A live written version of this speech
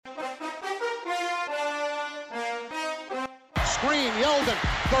screen. Yeldon,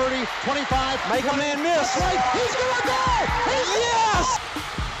 30, 25. Make 20, a man miss. Right. He's going to go. Yes.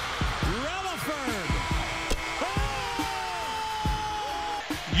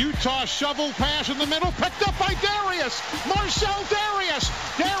 Utah shovel pass in the middle, picked up by Darius. Marcel Darius.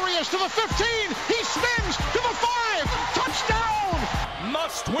 Darius to the 15. He spins to the 5. Touchdown.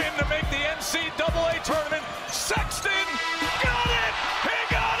 Must win to make the NCAA tournament. Sexton got it. He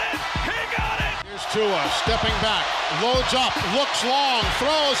got it. He got it. Here's Tua stepping back, loads up, looks long,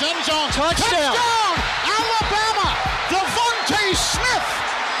 throws end zone. Touchdown. Alabama. Devontae Smith.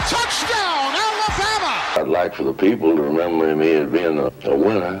 Touchdown, Alabama! I'd like for the people to remember me as being a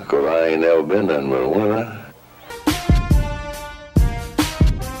winner, because I ain't never been nothing but a winner.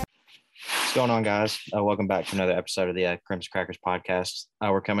 What's going on, guys? Welcome back to another episode of the Crimson Crackers podcast.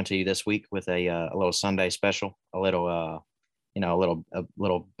 We're coming to you this week with a little Sunday special, a little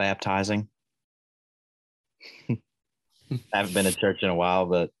baptizing. I haven't been to church in a while,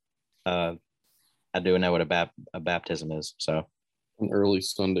 but I do know what a baptism is, so. An early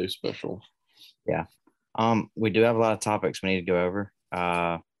Sunday special. Yeah. We do have a lot of topics we need to go over,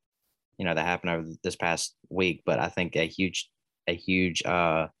 that happened over this past week, but I think a huge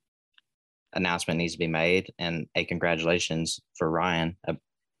announcement needs to be made, and a congratulations for Ryan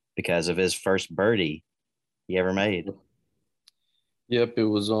because of his first birdie he ever made. Yep. It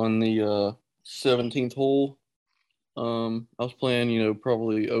was on the 17th hole. I was playing,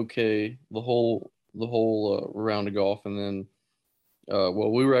 probably okay the whole round of golf, and then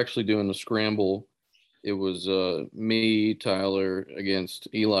we were actually doing the scramble. It was me, Tyler, against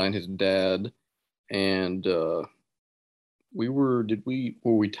Eli and his dad, and were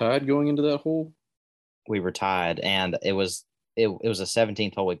we tied going into that hole? We were tied, and it was a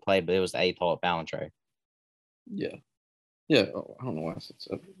 17th hole we played, but it was the 8th hole at Ballantrae. Yeah. Oh, I don't know why I said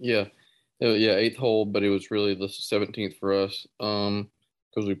 7. Yeah, 8th hole, but it was really the 17th for us,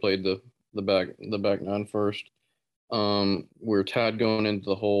 because we played the back 9 first. We were tied going into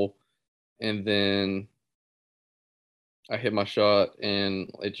the hole, and then I hit my shot,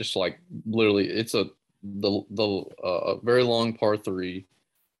 and it just literally it's the very long par 3.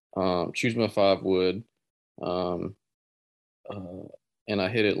 Choose my 5 wood, and I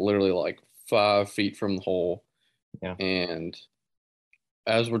hit it literally 5 feet from the hole. Yeah. And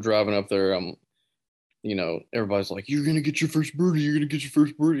as we're driving up there, everybody's like, "You're gonna get your first birdie. You're gonna get your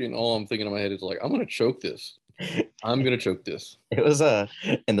first birdie," and all I'm thinking in my head is I'm gonna choke this. I'm gonna choke this. It was and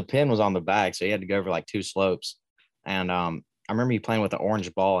the pin was on the back, so you had to go over 2 slopes. And I remember you playing with an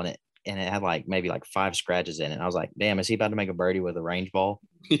orange ball, and it had maybe 5 scratches in it. And I was like, damn, is he about to make a birdie with a range ball?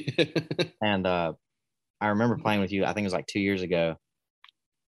 And I remember playing with you, I think it was 2 years ago.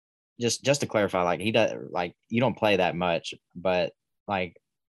 Just to clarify, he does you don't play that much, but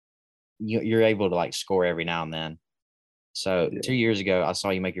you're able to score every now and then. So yeah. 2 years ago, I saw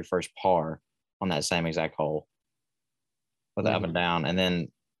you make your first par on that same exact hole with the up and down, and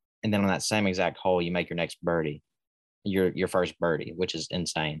then on that same exact hole, you make your next birdie, your first birdie, which is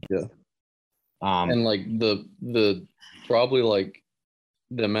insane. Yeah. And the probably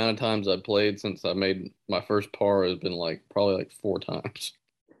the amount of times I played since I made my first par has been probably 4 times.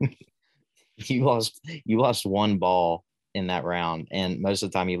 You lost 1 ball in that round, and most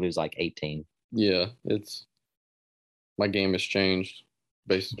of the time you lose 18. Yeah, my game has changed.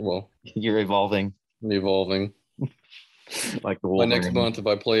 You're evolving. I'm evolving. Like the Wolverine. By next month, if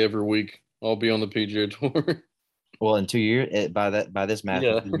I play every week, I'll be on the PGA Tour. Well, in 2 years, by this math,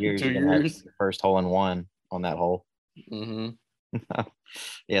 yeah, 2 years, 2 you're gonna years. have your first hole in one on that hole. Mm-hmm.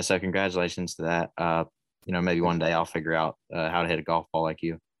 Yeah, so congratulations to that. Maybe one day I'll figure out how to hit a golf ball like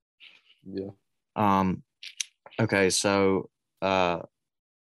you. Yeah. Okay, so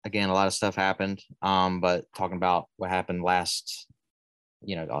again, a lot of stuff happened. But talking about what happened last,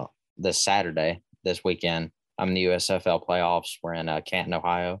 this Saturday, this weekend, in the USFL playoffs. We're in Canton,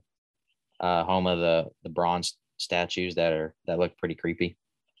 Ohio, home of the bronze statues that look pretty creepy.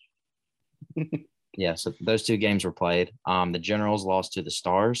 Yeah, so those 2 games were played. The Generals lost to the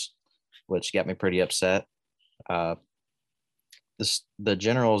Stars, which got me pretty upset. The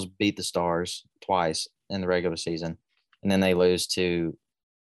Generals beat the Stars twice in the regular season, and then they lose to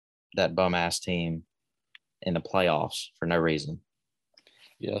that bum-ass team in the playoffs for no reason.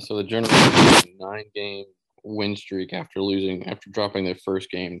 Yeah, so the Generals had a 9-game win streak after dropping their first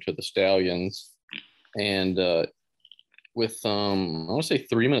game to the Stallions. And with I want to say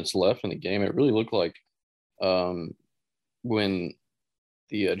 3 minutes left in the game, it really looked like when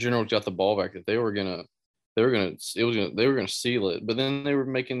the Generals got the ball back that they were gonna seal it. But then they were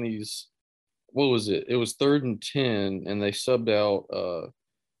making these. What was it? It was 3rd and 10, and they subbed out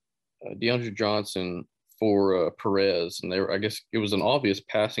DeAndre Johnson for Perez, and I guess it was an obvious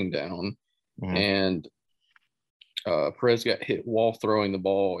passing down, and Perez got hit while throwing the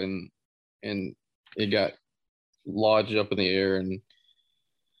ball, and it got lodged up in the air, and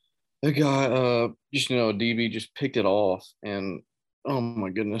the guy, DB just picked it off, and oh my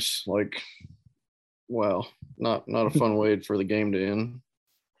goodness, like, wow, not a fun way for the game to end.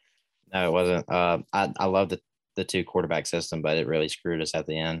 No, it wasn't. I love the two quarterback system, but it really screwed us at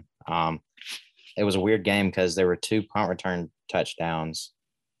the end. It was a weird game because there were two punt return touchdowns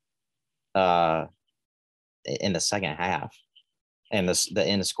in the second half, and the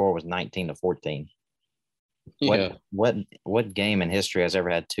end score was 19-14. Yeah. What game in history has ever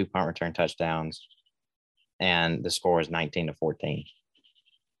had two punt return touchdowns and the score is 19-14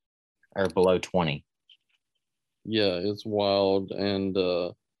 or below 20? Yeah, it's wild. And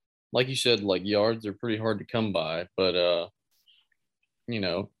like you said, like yards are pretty hard to come by, but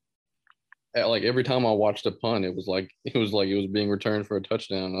like every time I watched a punt, it was like it was being returned for a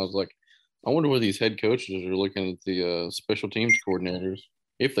touchdown. I was like, I wonder what these head coaches are looking at the special teams coordinators,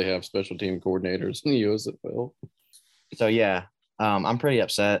 if they have special team coordinators in the USFL. So yeah, I'm pretty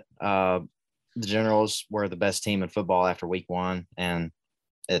upset. The Generals were the best team in football after week 1, and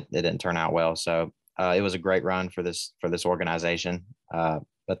it didn't turn out well. So it was a great run for this organization,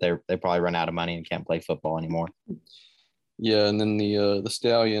 but they probably run out of money and can't play football anymore. Yeah, and then the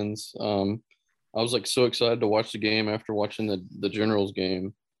Stallions. I was like so excited to watch the game after watching the Generals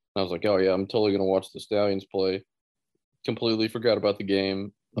game. I was like, oh yeah, I'm totally gonna watch the Stallions play. Completely forgot about the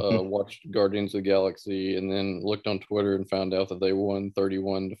game. Watched Guardians of the Galaxy, and then looked on Twitter and found out that they won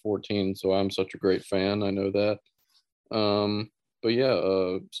 31-14. So I'm such a great fan. I know that. But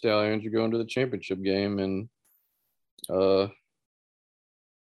yeah, Stallions are going to the championship game, and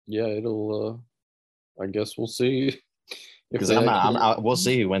yeah, it'll. I guess we'll see. Because we'll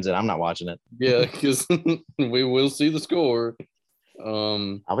see who wins it. I'm not watching it. Yeah, because we will see the score.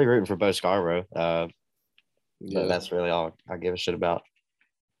 I'll be rooting for Bo Scarborough. Yeah, that's really all I give a shit about.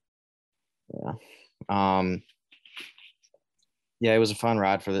 Yeah. Yeah, it was a fun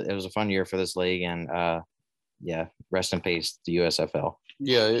ride it was a fun year for this league, and yeah, rest in peace the USFL.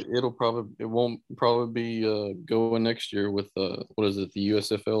 Yeah, it won't probably be going next year with what is it? The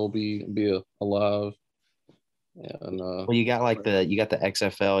USFL will be alive. Yeah, and well, you got the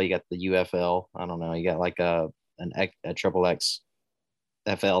XFL, you got the UFL. I don't know. You got like a triple X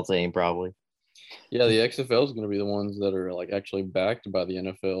FL team probably. Yeah, the XFL is going to be the ones that are like actually backed by the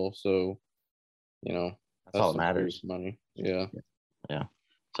NFL. So, that's all that matters. Money. Yeah. Yeah.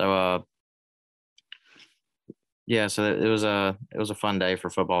 So yeah, so it was a fun day for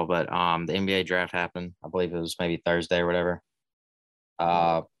football, but the NBA draft happened. I believe it was maybe Thursday or whatever.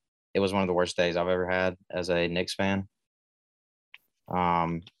 It was one of the worst days I've ever had as a Knicks fan.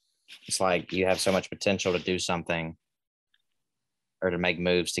 It's like you have so much potential to do something or to make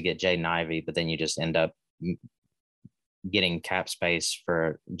moves to get Jaden Ivey, but then you just end up getting cap space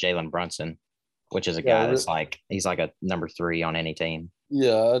for Jalen Brunson, which is a guy that's he's like a number 3 on any team.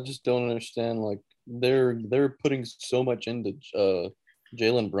 Yeah, I just don't understand. Like they're putting so much into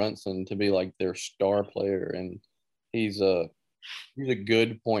Jalen Brunson to be like their star player, and he's a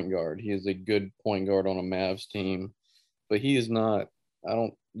good point guard. He is a good point guard on a Mavs team, but he is not.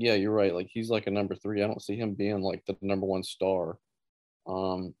 Yeah, you're right. Like he's like a number 3. I don't see him being like the number 1 star.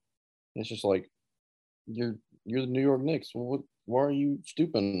 It's just like you're the New York Knicks. Why are you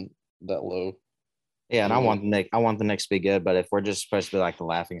stooping that low? Yeah, and I want the Knicks to be good, but if we're just supposed to be like the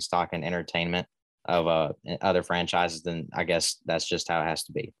laughing stock and entertainment of other franchises, then I guess that's just how it has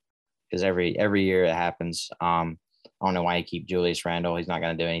to be. Because every year it happens. I don't know why you keep Julius Randle. He's not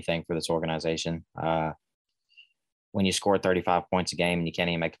going to do anything for this organization. When you score 35 points a game and you can't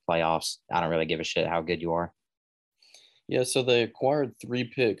even make the playoffs, I don't really give a shit how good you are. Yeah, so they acquired 3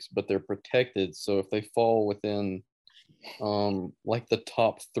 picks, but they're protected. So if they fall within like the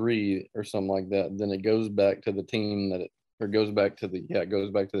top 3 or something like that, then it goes back to the team it goes back to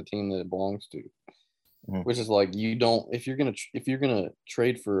the team that it belongs to. Mm-hmm. Which is like if you're gonna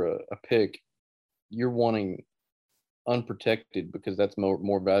trade for a pick, you're wanting unprotected because that's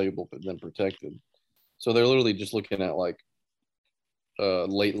more valuable than protected. So they're literally just looking at like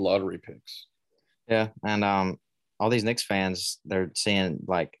late lottery picks. Yeah, and all these Knicks fans, they're seeing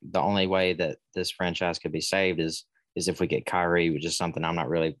like the only way that this franchise could be saved is if we get Kyrie, which is something I don't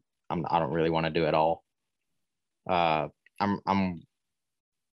really want to do at all. I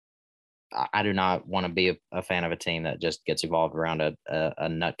do not want to be a fan of a team that just gets evolved around a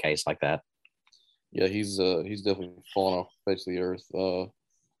nutcase like that. Yeah, he's definitely fallen off the face of the earth.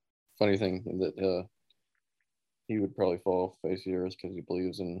 Funny thing that he would probably fall off the face of the earth because he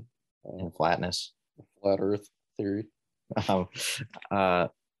believes in flatness. Flat Earth theory. Um,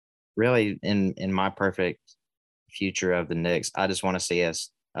 really, in my perfect future of the Knicks, I just want to see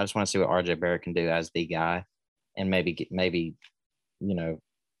us. I just want to see what RJ Barrett can do as the guy, and maybe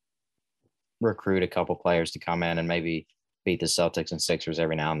recruit a couple players to come in and maybe beat the Celtics and Sixers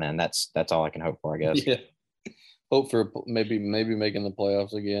every now and then. That's all I can hope for, I guess. Yeah. Hope for maybe making the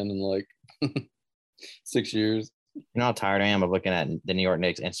playoffs again in like 6 years. You know how tired I am of looking at the New York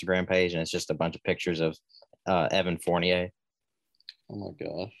Knicks Instagram page and it's just a bunch of pictures of Evan Fournier. Oh my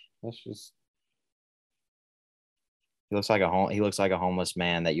gosh, that's just He looks like a homeless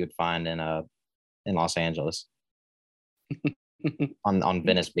man that you would find in Los Angeles on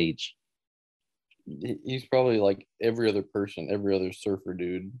Venice Beach. he's probably like every other person, every other surfer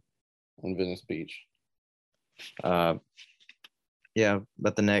dude on Venice Beach. Yeah,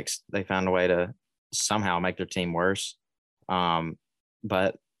 but the Knicks, they found a way to somehow make their team worse.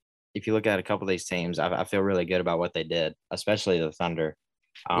 But if you look at a couple of these teams, I feel really good about what they did, especially the Thunder.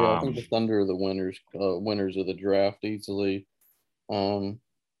 Yeah, I think the Thunder are the winners of the draft easily.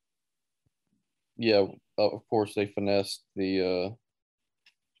 Yeah, of course they finessed the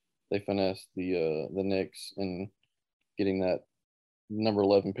Knicks and getting that number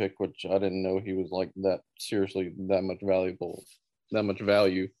 11 pick, which I didn't know he was like that seriously that much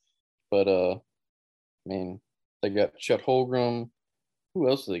value. But I mean, they got Chet Holmgren. Who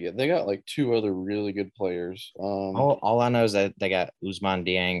else did they get? They got like two other really good players. All I know is that they got Ousmane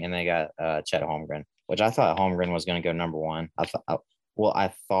Dieng and they got Chet Holmgren, which I thought Holmgren was going to go number one. I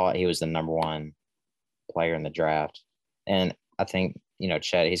thought he was the number one player in the draft, and I think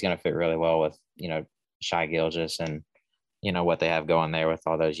Chet, he's going to fit really well with Shai Gilgeous and what they have going there with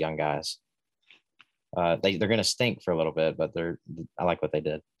all those young guys. They're going to stink for a little bit, but I like what they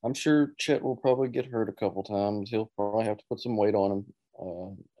did. I'm sure Chet will probably get hurt a couple times. He'll probably have to put some weight on him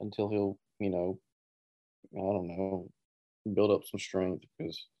until he'll, I don't know, build up some strength.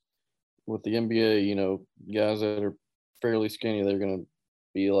 Because with the NBA, guys that are fairly skinny, they're going to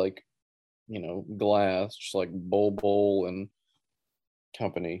be like, glass, just like Bol and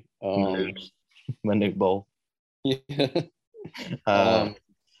company. Manute Bol. Yeah.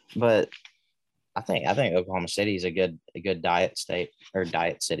 But I think Oklahoma City is a good diet state or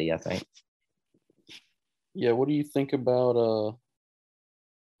diet city, I think. Yeah, what do you think about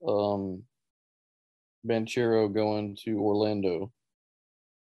Banchero going to Orlando?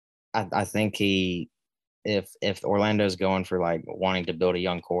 I think if Orlando's going for like wanting to build a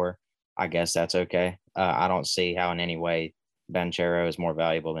young core, I guess that's okay. I don't see how in any way Banchero is more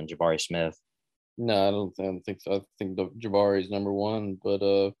valuable than Jabari Smith. No, I don't think so. I think Jabari is number one, but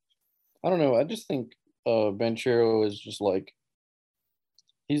I don't know. I just think Banchero is just like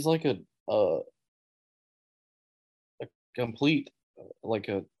he's like a complete like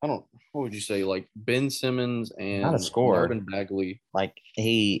a I don't what would you say like Ben Simmons and Not a scorer. Marvin Bagley. Like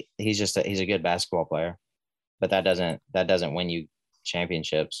he's a good basketball player, but that doesn't win you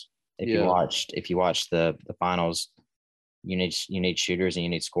championships. If you watch the finals, you need shooters and you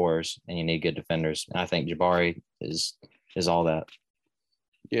need scorers and you need good defenders. And I think Jabari is all that.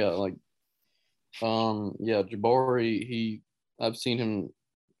 Yeah, like Jabari, I've seen him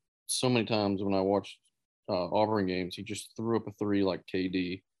so many times when I watched Auburn games. He just threw up a three like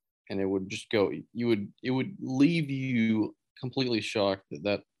KD, and it would just go. It would leave you completely shocked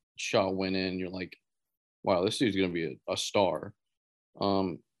that shot went in. You're like, wow, this dude's gonna be a star.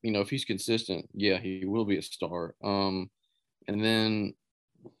 If he's consistent, yeah, he will be a star. And then,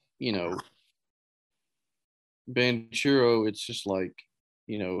 Banchero, it's just like,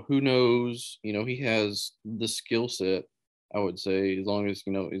 who knows? He has the skill set, I would say, as long as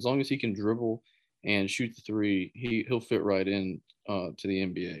he can dribble and shoot the three, he'll fit right in to the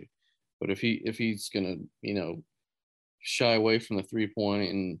NBA. But if he's gonna, shy away from the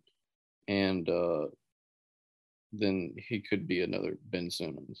 3-point and then he could be another Ben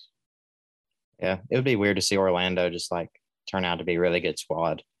Simmons. Yeah, it would be weird to see Orlando just like turn out to be a really good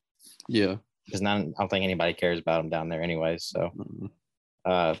squad. Yeah, because I don't think anybody cares about them down there anyways. So,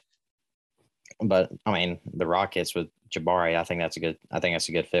 but I mean, the Rockets with Jabari, I think that's a good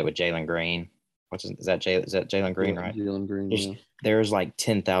fit with Jalen Green. Is that Jalen Green, right? Jalen Green. There's like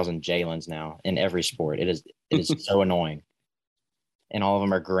 10,000 Jalen's now in every sport. It is so annoying, and all of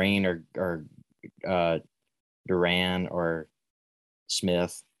them are Green or Duran or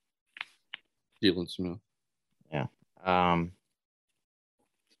Smith. Jalen Smith. Yeah.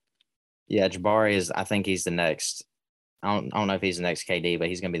 Yeah, Jabari I think he's the next. I don't know if he's the next KD, but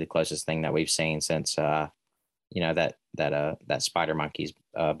he's going to be the closest thing that we've seen since that spider monkey's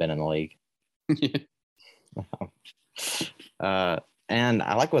been in the league. And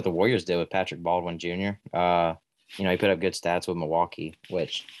I like what the Warriors did with Patrick Baldwin Jr. He put up good stats with Milwaukee,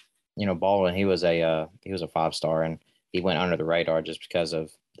 which, Baldwin, he was a 5-star, and he went under the radar just because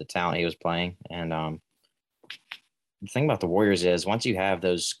of the talent he was playing. And the thing about the Warriors is once you have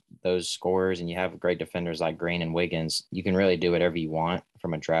those scorers and you have great defenders like Green and Wiggins, you can really do whatever you want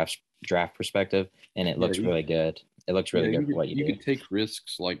from a draft perspective, and it looks really good. It looks really good for what you do. You could take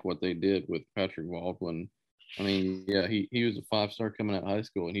risks like what they did with Patrick Baldwin. I mean, yeah, he was a 5-star coming out of high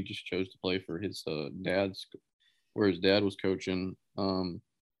school, and he just chose to play for his dad's, where his dad was coaching. And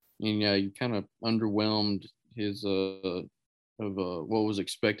yeah, you kind of underwhelmed his of what was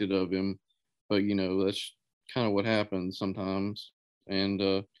expected of him, but that's kind of what happens sometimes. And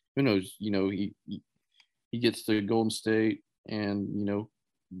who knows? He gets to Golden State, and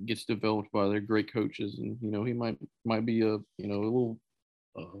gets developed by their great coaches, and he might be a little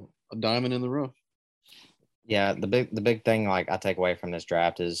a diamond in the rough. Yeah, the big thing like I take away from this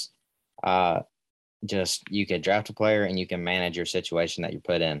draft is just you could draft a player and you can manage your situation that you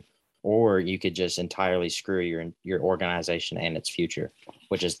put in, or you could just entirely screw your organization and its future,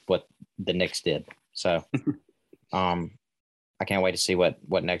 which is what the Knicks did. So I can't wait to see what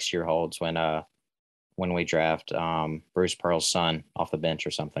next year holds when we draft Bruce Pearl's son off the bench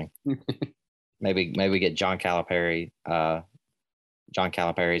or something. maybe we get John Calipari's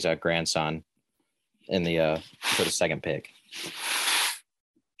grandson in the for the second pick.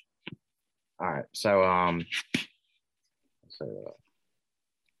 All right, so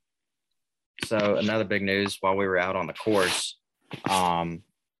another big news while we were out on the course,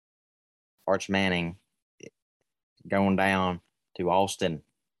 Arch Manning going down to Austin,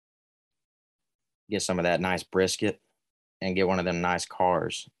 get some of that nice brisket and get one of them nice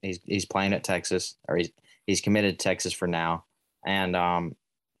cars. He's playing at Texas, or he's committed to Texas for now. And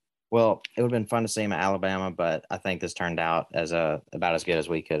well, it would have been fun to see him at Alabama, but I think this turned out as about as good as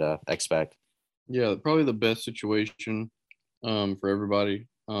we could expect. Yeah, probably the best situation for everybody.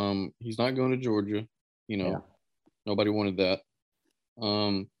 He's not going to Georgia. Nobody wanted that.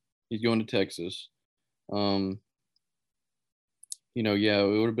 He's going to Texas. Yeah,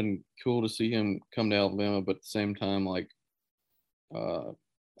 it would have been cool to see him come to Alabama, but at the same time, like, I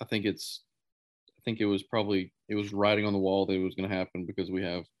think it was writing on the wall that it was going to happen, because we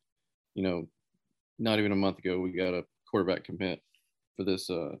have, not even a month ago, we got a quarterback commit for this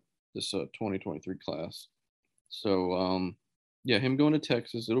 2023 class. So, yeah, him going to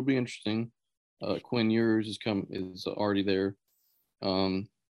Texas, it'll be interesting. Quinn Ewers is already there. He'll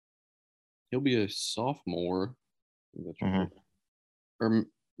be a sophomore. Mm-hmm. Or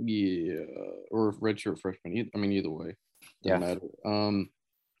redshirt freshman. I mean, either way, doesn't matter.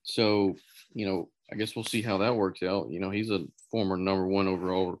 So I guess we'll see how that works out. He's a former number 1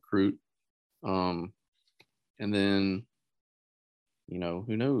 overall recruit. And then,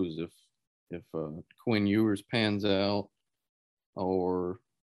 who knows if Quinn Ewers pans out, or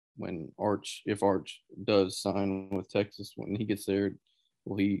if Arch does sign with Texas when he gets there,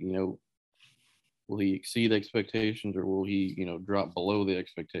 will he exceed expectations, or will he, drop below the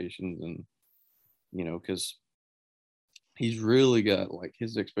expectations? And, because he's really got, like,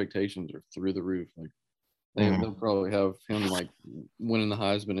 his expectations are through the roof. Like, they'll probably have him, like, winning the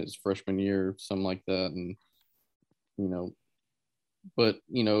Heisman his freshman year, something like that. And, but,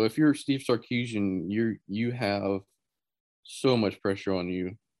 if you're Steve Sarkisian, you have so much pressure on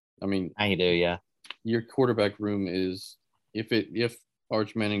you. I mean, you do, yeah. Your quarterback room is, if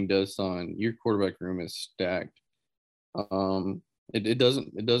Arch Manning does sign, your quarterback room is stacked. It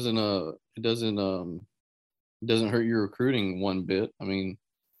doesn't hurt your recruiting one bit. I mean,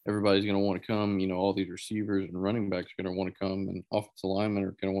 everybody's going to want to come. All these receivers and running backs are going to want to come, and offensive linemen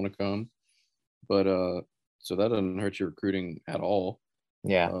are going to want to come. But so that doesn't hurt your recruiting at all.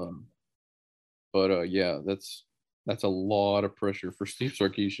 Yeah. Yeah, that's a lot of pressure for Steve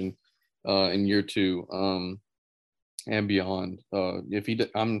Sarkisian in year 2. And beyond.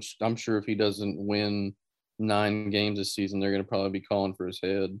 I'm sure if he doesn't win 9 games this season, they're going to probably be calling for his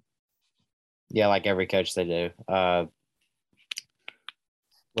head. Yeah, like every coach they do.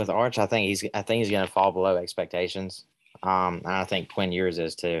 With Arch, I think he's going to fall below expectations. And I think Quinn Ewers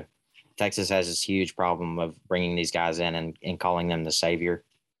is too. Texas has this huge problem of bringing these guys in and calling them the savior.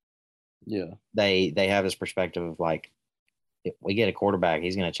 Yeah, they have this perspective of, like, if we get a quarterback,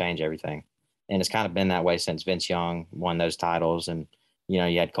 he's going to change everything. And it's kind of been that way since Vince Young won those titles. And, you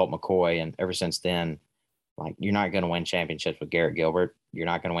had Colt McCoy. And ever since then, like, you're not going to win championships with Garrett Gilbert. You're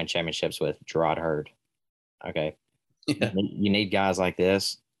not going to win championships with Gerard Hurd. Okay. Yeah. You need guys like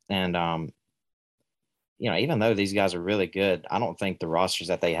this. And, even though these guys are really good, I don't think the rosters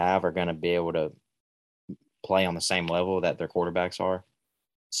that they have are going to be able to play on the same level that their quarterbacks are.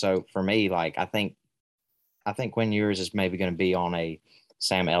 So for me, like I think Quinn Ewers is maybe going to be on a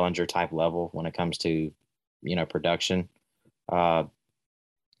Sam Ellinger type level when it comes to, production. I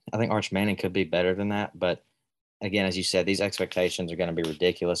think Arch Manning could be better than that, but again, as you said, these expectations are going to be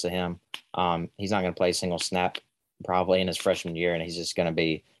ridiculous of him. He's not going to play a single snap probably in his freshman year, and he's just going to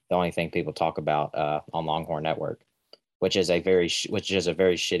be the only thing people talk about on Longhorn Network, which is a very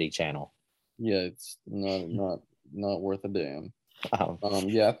shitty channel. Yeah, it's not worth a damn. Um,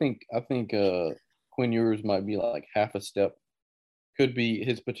 Yeah, I think Quinn Ewers might be like half a step. Could be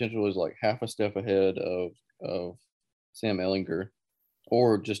his potential is like half a step ahead of Sam Ellinger,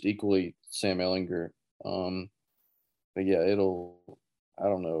 or just equally Sam Ellinger. But yeah, I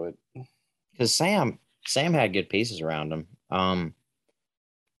don't know it. because Sam had good pieces around him.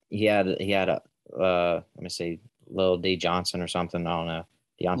 He had a let me see, Lil D Johnson or something. I don't know.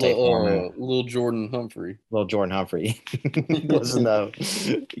 Deontay Foreman. Lil Jordan Humphrey. Lil Jordan Humphrey. Listen though,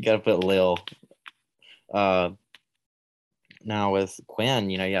 you got to put Lil. Now with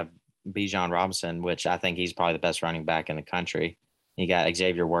Quinn, you have Bijan Robinson, which I think he's probably the best running back in the country. You got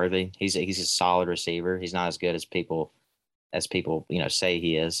Xavier Worthy. He's a solid receiver. He's not as good as people say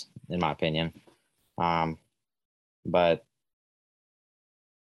he is, in my opinion. But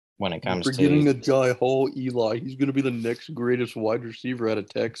when it comes We're getting a Jai Hall Eli. He's going to be the next greatest wide receiver out of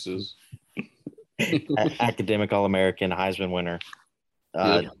Texas. academic All-American, Heisman winner,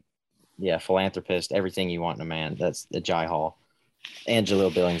 philanthropist, everything you want in a man. That's the Jai Hall and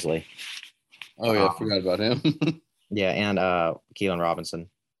Jaleel Billingsley. Oh yeah, I forgot about him. Yeah, and Keelan Robinson.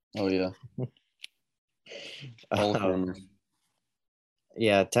 Oh yeah.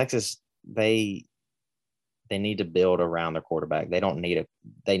 Yeah, Texas, they need to build around their quarterback. They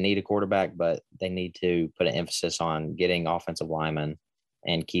need a quarterback, but they need to put an emphasis on getting offensive linemen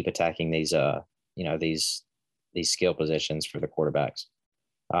and keep attacking these skill positions for the quarterbacks.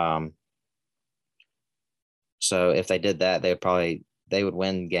 So if they did that, they would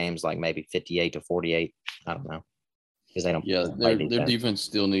win games like maybe 58-48. I don't know, because they don't. Yeah, their defense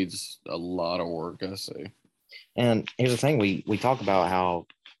still needs a lot of work, I say. And here's the thing: we talk about how,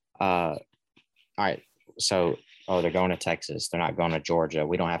 all right, so they're going to Texas, they're not going to Georgia.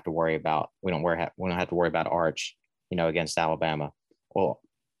 We don't have to worry about Arch, against Alabama. Well,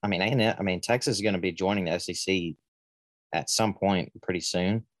 I mean, Texas is going to be joining the SEC at some point pretty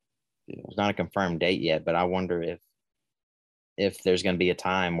soon. Yeah. It's not a confirmed date yet, but I wonder if there's going to be a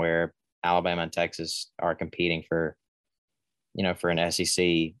time where Alabama and Texas are competing for an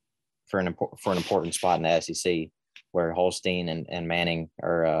SEC, for an important spot in the SEC, where Holstein and Manning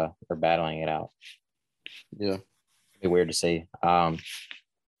are battling it out. Yeah, it'd be weird to see.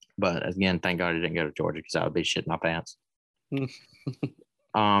 But again, thank God he didn't go to Georgia, because I would be shitting my pants.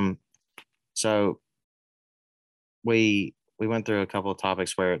 So we went through a couple of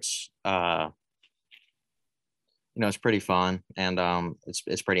topics where it's it's pretty fun, and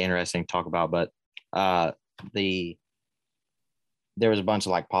it's pretty interesting to talk about. But there was a bunch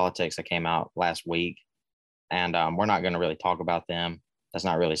of like politics that came out last week, and we're not going to really talk about them. That's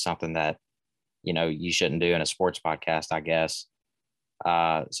not really something that you shouldn't do in a sports podcast, I guess.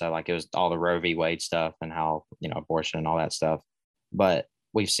 So like it was all the Roe v. Wade stuff and how abortion and all that stuff. But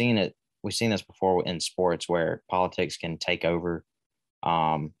we've seen this before in sports, where politics can take over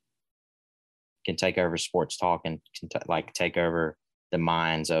sports talk, and can take over the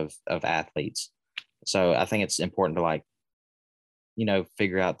minds of athletes. So I think it's important to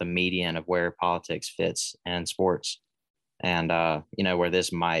figure out the median of where politics fits in sports, and where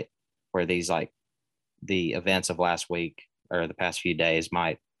these like the events of last week or the past few days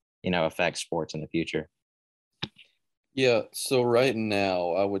might affect sports in the future. Yeah, so right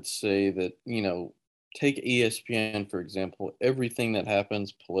now I would say that, take ESPN for example. Everything that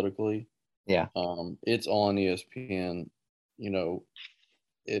happens politically, it's on ESPN.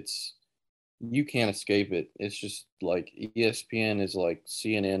 It's, you can't escape it. It's just like ESPN is like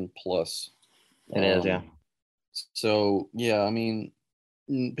CNN plus. It is, yeah. So yeah, I mean,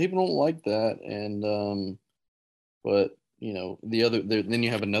 people don't like that, and but then you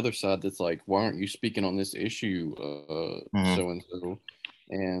have another side that's like, why aren't you speaking on this issue, so and so,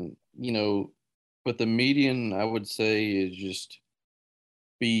 and but the median, I would say, is just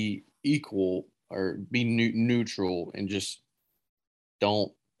be equal, or be neutral, and just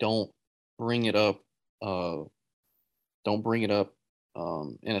don't bring it up, in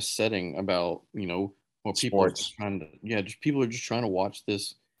a setting about what people are just trying to, people are just trying to watch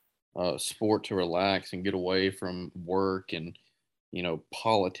this sport to relax and get away from work and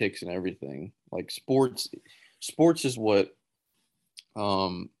politics and everything. Like sports is what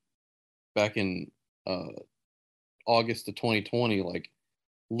back in August of 2020, like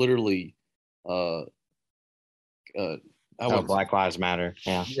literally, uh, I wouldn't Black Lives Matter.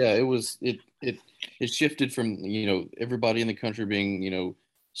 Yeah. yeah, it shifted from, everybody in the country being,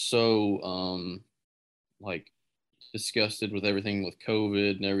 so like disgusted with everything with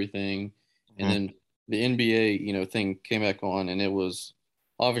COVID and everything. And Mhm. then the NBA, thing came back on, and it was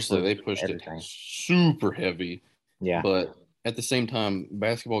obviously they pushed it Everything. super heavy, Yeah. but at the same time,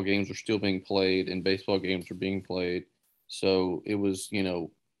 basketball games were still being played and baseball games were being played. So it was, you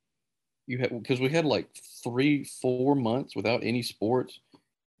had, because we had like 3-4 months without any sports,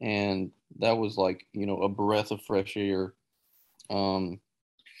 and that was like, a breath of fresh air. Um,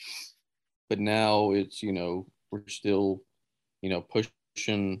 but now it's, we're still,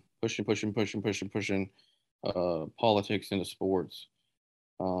 pushing politics into sports.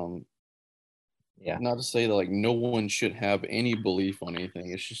 Um, Yeah. Not to say that like no one should have any belief on anything.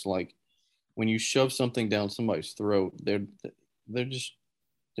 It's just like when you shove something down somebody's throat, they're just,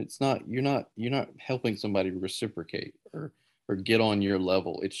 it's not, you're not helping somebody reciprocate or get on your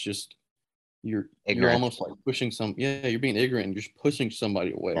level. It's just you're Ignorant. almost like pushing you're being ignorant and just pushing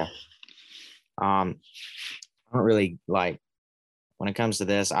somebody away. Yeah. I don't really like when it comes to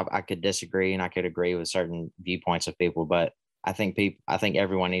this. I could disagree and I could agree with certain viewpoints of people, but I think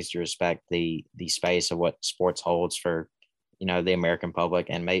everyone needs to respect the space of what sports holds for, the American public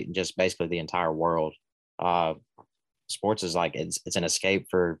and just basically the entire world. Uh, Sports is like it's an escape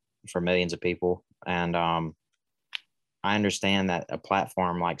for millions of people, and I understand that a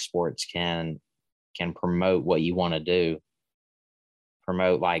platform like sports can promote what you want to do,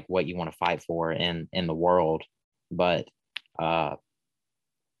 promote like what you want to fight for in the world, but uh,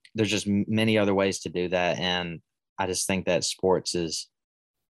 there's just many other ways to do that, and I just think that sports just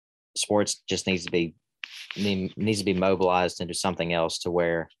needs to be mobilized into something else to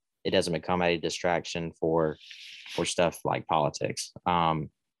where it doesn't become a distraction for stuff like politics.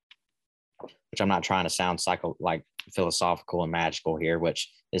 Which I'm not trying to sound like philosophical and magical here, which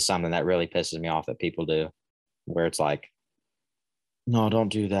is something that really pisses me off that people do, where it's like, no, don't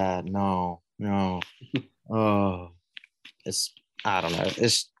do that. No, no. Oh, it's, I don't know.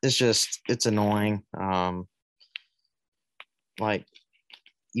 It's just, it's annoying. Like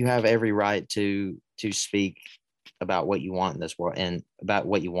you have every right to speak about what you want in this world and about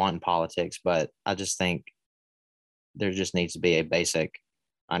what you want in politics. But I just think there just needs to be a basic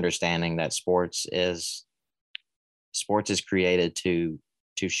understanding that sports is created to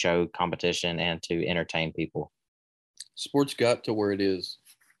show competition and to entertain people. Sports got to where it is.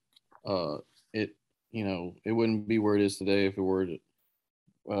 It it wouldn't be where it is today if it were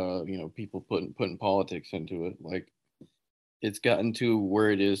people putting politics into it. Like it's gotten to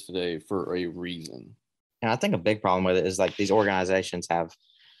where it is today for a reason. And I think a big problem with it is like these organizations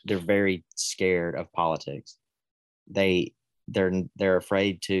they're very scared of politics. They they're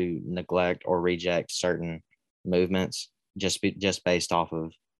afraid to neglect or reject certain movements just based off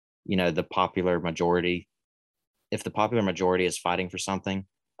of the popular majority. If the popular majority is fighting for something,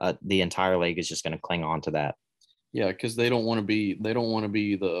 the entire league is just going to cling on to that. Yeah, because they don't want to be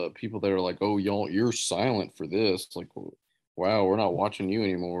the people that are like, oh, you're silent for this. Like, wow, we're not watching you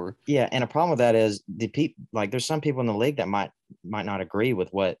anymore. Yeah, and a problem with that is the people, like there's some people in the league that might not agree with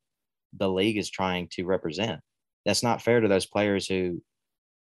what the league is trying to represent. That's not fair to those players who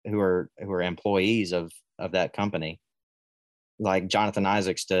are employees of that company. Like Jonathan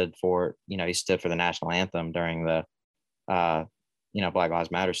Isaac he stood for the national anthem during the Black Lives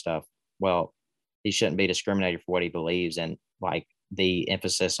Matter stuff. Well, he shouldn't be discriminated for what he believes, and like the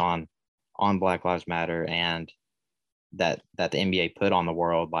emphasis on Black Lives Matter and that the NBA put on the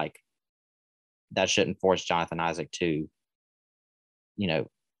world, like that shouldn't force Jonathan Isaac to,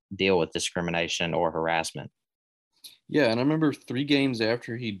 deal with discrimination or harassment. Yeah, and I remember 3 games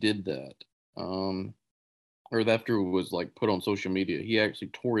after he did that, or after it was like put on social media, he actually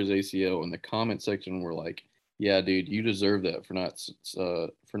tore his ACL, and the comment section were like, "Yeah, dude, you deserve that for not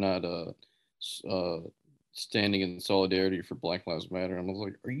standing in solidarity for Black Lives Matter." And I was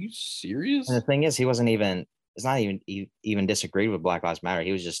like, "Are you And the serious?" thing is, it's not even, he even disagreed with Black Lives Matter.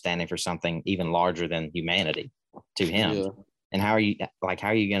 He was just standing for something even larger than humanity to him. Yeah, And how are you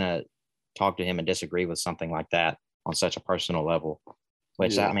going to talk to him and disagree with something like that on such a personal level?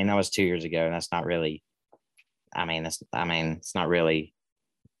 Which, yeah, I mean, that was 2 years ago, and that's not really, it's not really,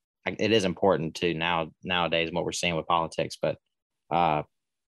 it is important to nowadays what we're seeing with politics, but I'm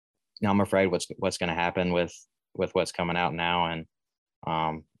afraid what's going to happen with what's coming out now, and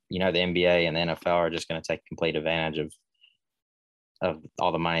the NBA and the NFL are just going to take complete advantage of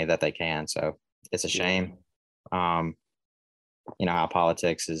all the money that they can. So it's a yeah. shame. How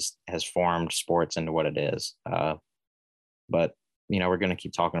politics has formed sports into what it is. But we're going to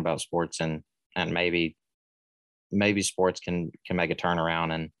keep talking about sports, and maybe sports can make a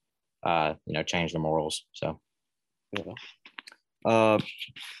turnaround and change the morals. So Yeah.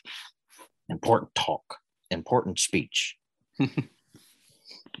 Important talk, important speech. It's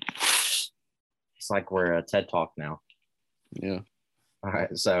like we're a TED Talk now. Yeah. All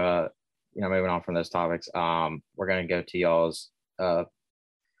right. So, moving on from those topics, we're going to go to y'all's, to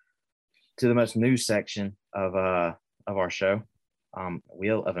the most new section of our show,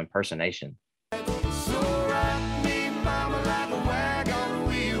 Wheel of Impersonation.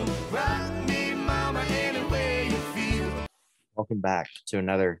 Welcome back to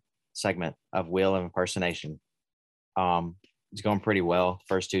another segment of Wheel of Impersonation. It's going pretty well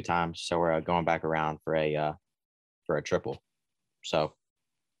first two times, so we're going back around for a triple. So,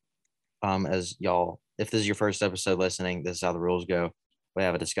 as y'all, if this is your first episode listening, this is how the rules go. We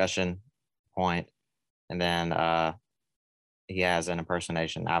have a discussion point, and then he has an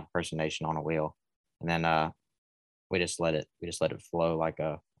impersonation. I have impersonation on a wheel, and then we just let it flow like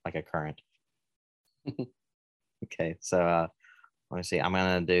a current. Okay, so let me see. I'm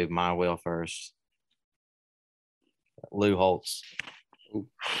gonna do my wheel first. Lou Holtz.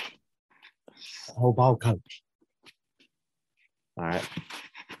 Oh, ball coach. All right.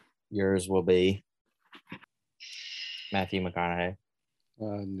 Yours will be Matthew McConaughey.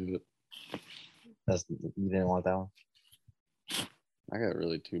 I knew it. You didn't want that one? I got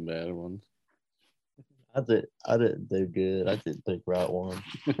really two bad ones. I didn't do good. I didn't pick right one.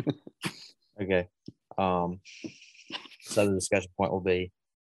 Okay. So the discussion point will be,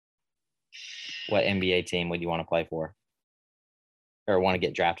 what NBA team would you want to play for, or want to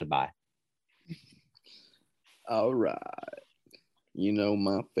get drafted by? All right.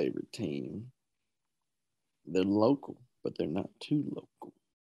 My favorite team. They're local, but they're not too local.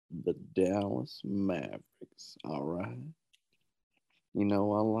 The Dallas Mavericks. All right. I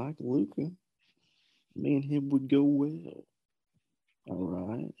like Luka. Me and him would go well. All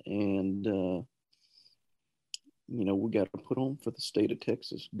right. And, we got to put on for the state of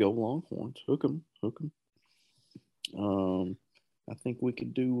Texas. Go Longhorns. Hook 'em. I think we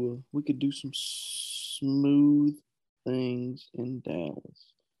could do some smooth things in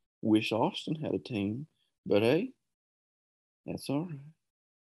Dallas. Wish Austin had a team, but hey, that's all right.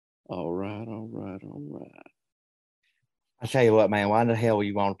 All right. I tell you what, man. Why the hell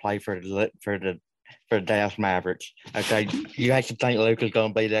you want to play for the Dallas Mavericks? Okay, you actually think Luka's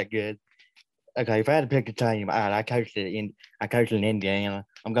gonna be that good? Okay, if I had to pick a team, all right, I coached in Indiana.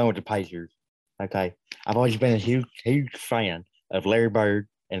 I'm going with the Pacers. Okay, I've always been a huge fan of Larry Bird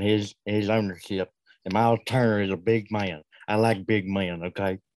and his ownership. And Miles Turner is a big man. I like big men.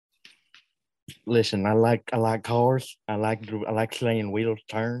 Okay. Listen, I like cars. I like seeing wheels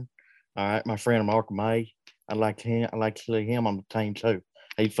turn. All right, my friend Mark May. I like him. I like to see him on the team too.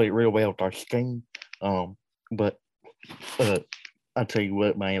 He fit real well with our scheme. But I tell you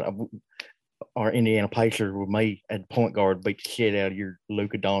what, man. Our Indiana Pacers with me at point guard beat the shit out of your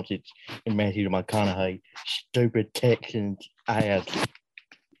Luka Doncic and Matthew McConaughey. Stupid Texans ass.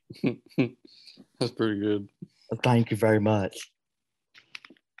 That's pretty good. Thank you very much.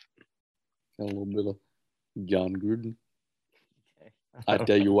 Got a little bit of John Gruden. I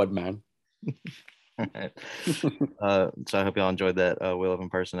tell you what, man. So I hope y'all enjoyed that Wheel of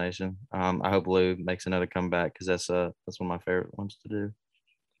Impersonation. I hope Lou makes another comeback, because that's one of my favorite ones to do.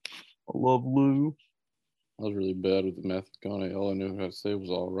 I love Lou. I was really bad with the Matthew McConaughey. All I knew how to say was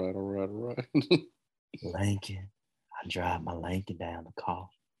all right. Lincoln. I drive my Lincoln down the car.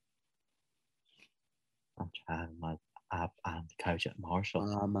 I'm the coach at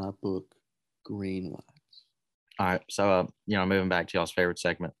Marshall. My book, Green Lights. All right. So, moving back to y'all's favorite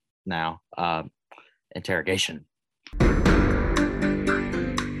segment now, Interrogation.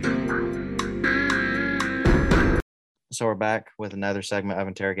 So we're back with another segment of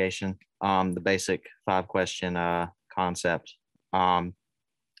Interrogation. The basic 5-question concept. So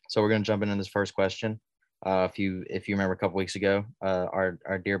we're going to jump into this first question. If you remember a couple weeks ago,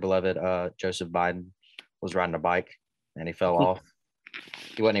 our dear beloved Joseph Biden was riding a bike and he fell off.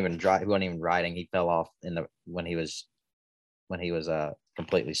 He wasn't even riding. He fell off when he was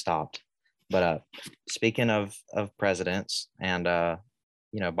completely stopped. But speaking of presidents and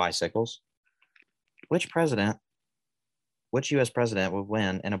bicycles, which U.S. president would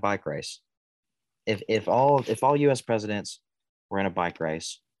win in a bike race? If all U.S. presidents were in a bike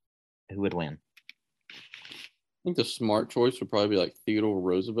race, who would win? I think the smart choice would probably be like Theodore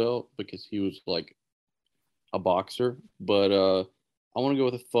Roosevelt, because he was like a boxer. But I want to go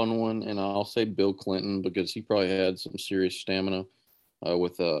with a fun one, and I'll say Bill Clinton, because he probably had some serious stamina.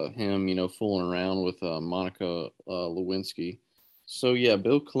 with him, fooling around with Monica Lewinsky. So yeah,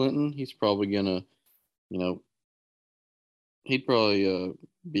 Bill Clinton, he's probably gonna, you know, he'd probably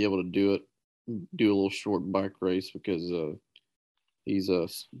be able to do a little short bike race because he's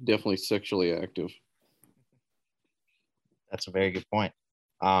definitely sexually active. That's a very good point.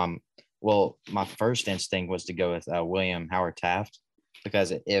 Well, my first instinct was to go with William Howard Taft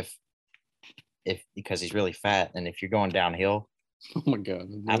because because he's really fat, and if you're going downhill, Oh my God!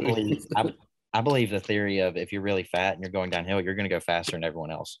 I believe the theory of if you're really fat and you're going downhill, you're going to go faster than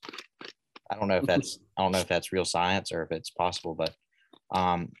everyone else. I don't know if that's real science or if it's possible, but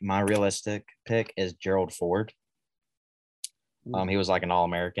my realistic pick is Gerald Ford. He was like an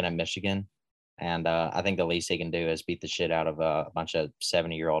All-American at Michigan, and I think the least he can do is beat the shit out of a bunch of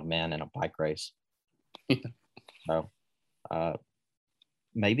 70-year-old men in a bike race. So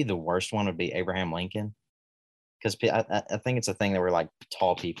maybe the worst one would be Abraham Lincoln, because I think it's a thing that we're like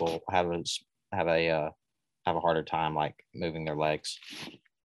tall people have a harder time like moving their legs.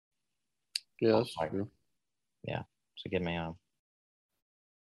 Yeah, that's true. Yeah. So give me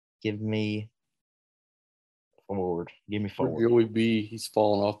forward. Give me forward. Joey B, he's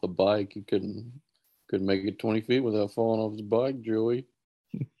falling off the bike. He couldn't make it 20 feet without falling off his bike, Joey.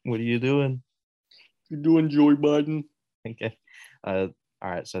 What are you doing? You're doing Joey Biden. Okay. All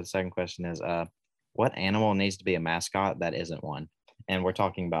right. So the second question is, what animal needs to be a mascot that isn't one? And we're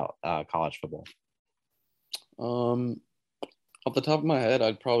talking about college football. Off the top of my head,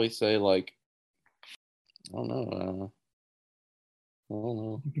 I'd probably say like, I don't know.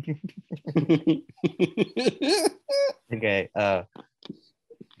 Okay. I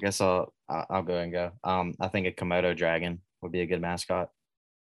guess I'll go and go. I think a Komodo dragon would be a good mascot.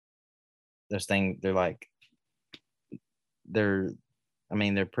 Those things, they're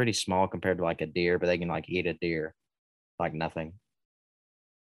pretty small compared to like a deer, but they can like eat a deer like nothing.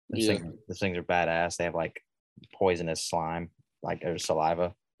 Those things are badass. They have like poisonous slime, like their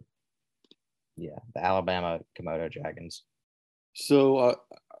saliva. Yeah, the Alabama Komodo dragons. So I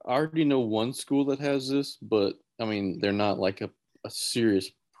already know one school that has this, but I mean they're not like a serious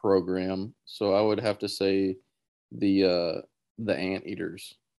program. So I would have to say the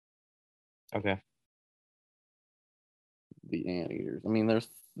anteaters. Okay. The anteaters. I mean their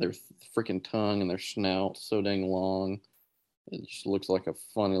freaking tongue and their snout so dang long. It just looks like a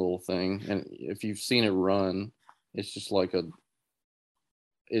funny little thing. And if you've seen it run, it's just like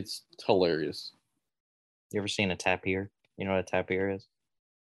it's hilarious. You ever seen a tapir? You know what a tapir is?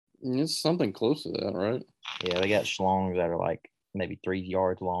 It's something close to that, right? Yeah, they got schlongs that are like maybe 3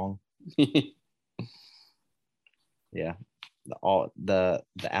 yards long. Yeah. The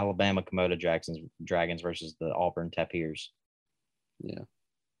Alabama Komodo dragons versus the Auburn tapirs. Yeah.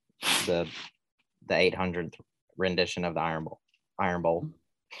 The 800th rendition of the Iron Bowl.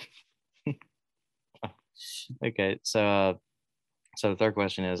 Okay, so the third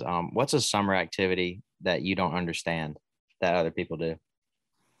question is, what's a summer activity that you don't understand that other people do?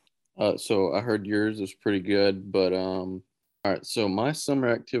 So I heard yours was pretty good, but all right. So my summer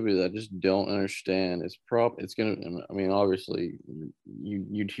activity that I just don't understand is it's gonna. I mean, obviously,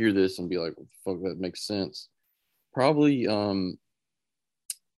 you'd hear this and be like, "What the fuck? That makes sense." Probably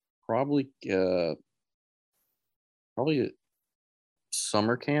probably a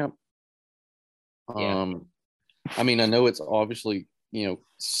summer camp. Yeah. I mean, I know it's obviously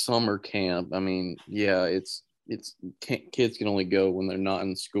summer camp. I mean, yeah, kids can only go when they're not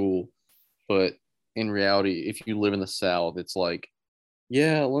in school, but in reality, if you live in the South, it's like,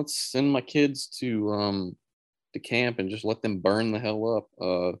 yeah, let's send my kids to camp and just let them burn the hell up,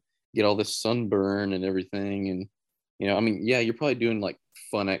 get all this sunburn and everything, and I mean, yeah, you're probably doing like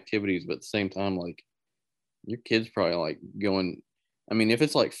fun activities, but at the same time, like your kids probably like going. I mean, if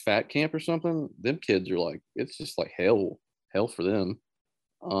it's like fat camp or something, them kids are like, it's just like hell for them.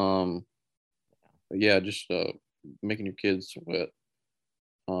 Yeah, just making your kids sweat.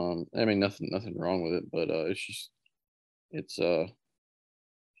 I mean, nothing wrong with it, but it's just it's uh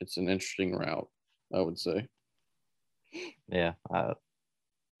it's an interesting route, I would say. Yeah.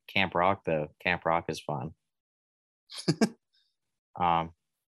 Camp Rock though. Camp Rock is fun.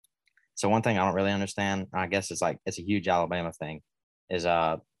 So one thing I don't really understand, I guess it's a huge Alabama thing, is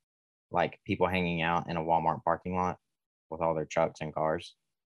like people hanging out in a Walmart parking lot with all their trucks and cars.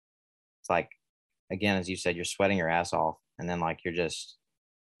 It's like, again, as you said, you're sweating your ass off, and then like you're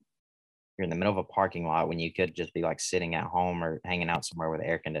in the middle of a parking lot when you could just be like sitting at home or hanging out somewhere with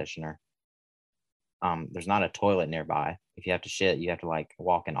air conditioner. There's not a toilet nearby. If you have to shit, you have to like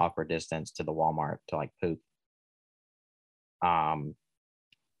walk an awkward distance to the Walmart to like poop.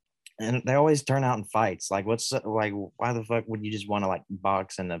 And they always turn out in fights. Like, like? Why the fuck would you just want to like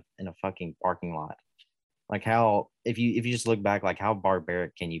box in a fucking parking lot? Like, how if you just look back, like how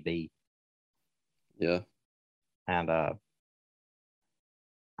barbaric can you be? Yeah. And I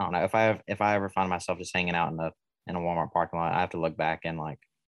don't know if I ever find myself just hanging out in a Walmart parking lot, I have to look back and like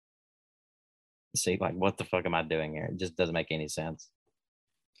see like what the fuck am I doing here? It just doesn't make any sense.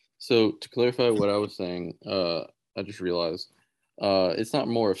 So to clarify what I was saying, I just realized it's not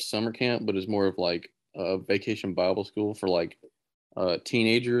more of summer camp, but it's more of like vacation Bible school for like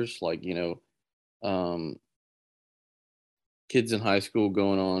teenagers, like kids in high school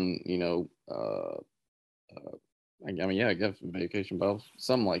going on, I mean, yeah, I guess vacation Bible,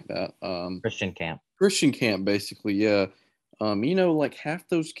 something like that. Christian camp. Christian camp, basically, yeah. Like half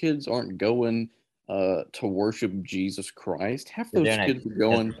those kids aren't going to worship Jesus Christ. Half They're those doing it kids are because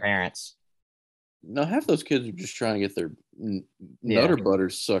going. their parents. No, half those kids are just trying to get their Yeah. nutter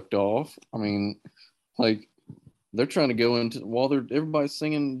butters sucked off. I mean, like they're trying to go into while everybody's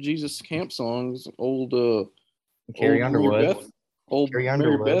singing Jesus camp songs. Carrie Underwood. Old Carrie Mary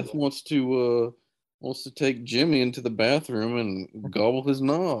Underwood. Beth wants to take Jimmy into the bathroom and gobble his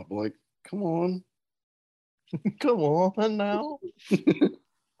knob. Like, come on. Come on now.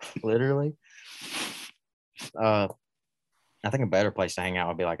 Literally. I think a better place to hang out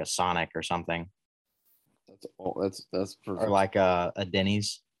would be like a Sonic or something. That's perfect. Or like a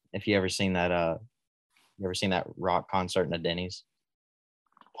Denny's. If you ever seen that you ever seen that rock concert in a Denny's?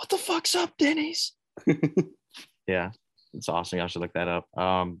 What the fuck's up, Denny's? Yeah. It's awesome. Y'all should look that up.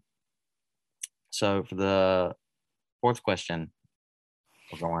 So for the fourth question,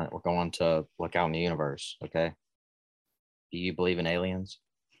 we're going to look out in the universe. Okay. Do you believe in aliens?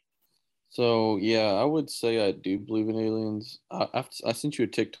 So yeah, I would say I do believe in aliens. I sent you a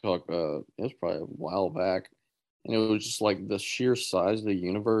TikTok. It was probably a while back, and it was just like the sheer size of the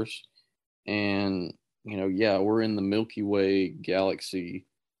universe. And yeah, we're in the Milky Way galaxy,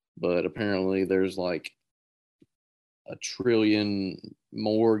 but apparently there's like a trillion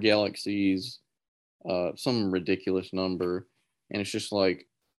more galaxies, some ridiculous number, and it's just like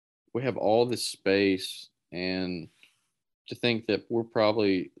we have all this space, and to think that we're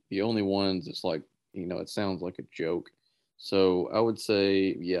probably the only ones, it's like it sounds like a joke. So I would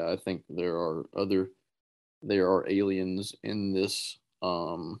say, yeah, I think there are aliens in this,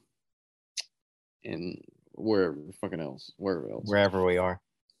 in wherever else. Wherever we are.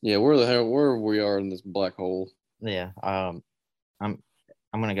 Yeah, where we are in this black hole. Yeah. I'm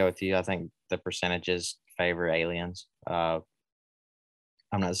gonna go with you. I think the percentages favor aliens. I'm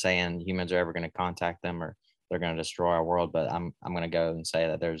not saying humans are ever going to contact them or they're going to destroy our world, but I'm going to go and say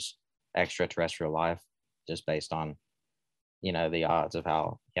that there's extraterrestrial life just based on the odds of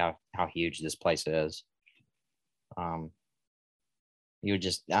how huge this place is. You would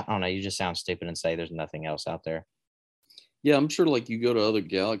just, I don't know, you just sound stupid and say there's nothing else out there. Yeah, I'm sure like you go to other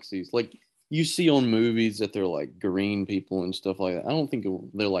galaxies, like you see on movies that they're like green people and stuff like that. I don't think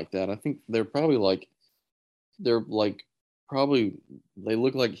they're like that. I think they're like probably they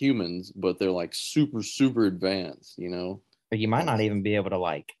look like humans, but they're like super, super advanced, But you might not even be able to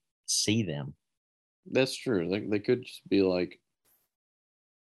like see them. That's true. They could just be like,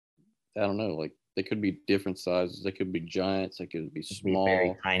 I don't know, like they could be different sizes. They could be giants. They could be small. Be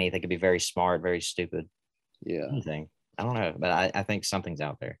very tiny. They could be very smart, very stupid. Yeah. Anything. I don't know, but I think something's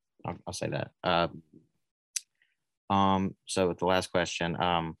out there. I'll say that. So with the last question,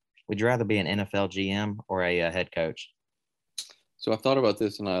 would you rather be an NFL GM or a head coach? So I thought about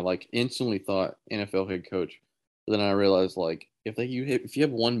this and I like instantly thought NFL head coach. But then I realized like if you have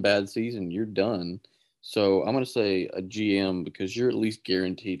one bad season, you're done. So I'm gonna say a GM because you're at least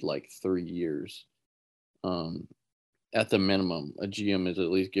guaranteed like 3 years. At the minimum, a GM is at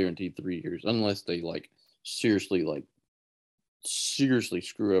least guaranteed 3 years, unless they seriously seriously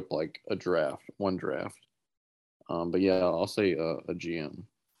screw up like one draft. But yeah, I'll say a GM.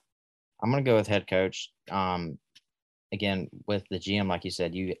 I'm gonna go with head coach. Again, with the GM, like you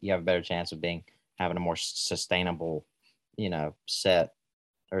said, you have a better chance of having a more sustainable, set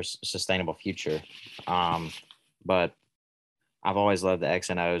or sustainable future. But I've always loved the X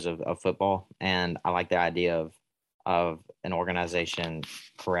and O's of football, and I like the idea of an organization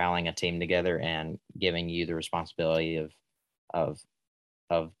corralling a team together and giving you the responsibility of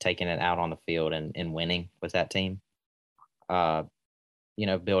taking it out on the field and winning with that team.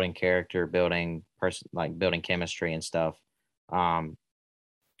 Building character, building building chemistry and stuff.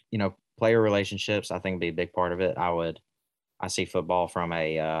 Player relationships, I think would be a big part of it. I see football from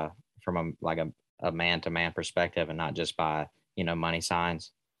a man to man perspective and not just by, money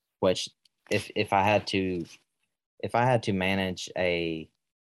signs, which if I had to manage a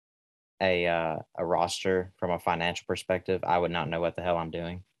a roster from a financial perspective, I would not know what the hell I'm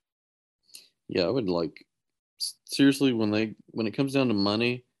doing. Yeah, I would seriously when it comes down to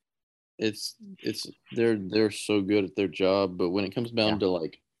money, it's they're so good at their job, but when it comes down to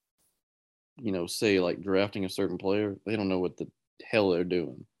say drafting a certain player, they don't know what the hell they're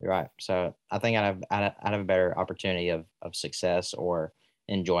doing. Right. So I think I'd have a better opportunity of success or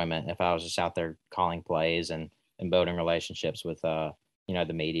enjoyment if I was just out there calling plays and building relationships with the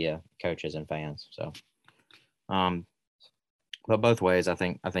media, coaches, and fans. So, but both ways, I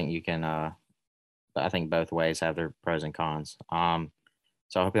think you can. I think both ways have their pros and cons.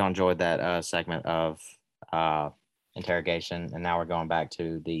 So I hope you all enjoyed that segment of interrogation, and now we're going back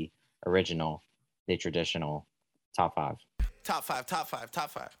to the traditional top five. Top five. All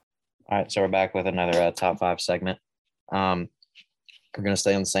right, so we're back with another top five segment. We're going to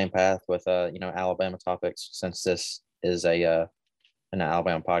stay on the same path with Alabama topics since this is an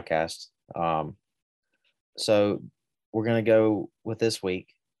Alabama podcast. So we're going to go with this week.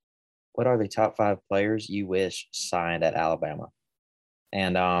 What are the top five players you wish signed at Alabama?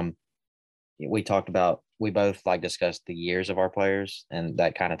 And we both discussed the years of our players and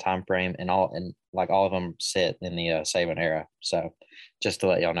that kind of time frame, and all of them sit in the Saban era. So just to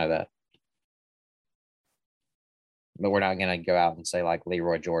let y'all know that. But we're not gonna go out and say like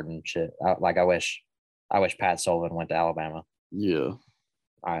Leroy Jordan shit. I wish Pat Sullivan went to Alabama. Yeah. All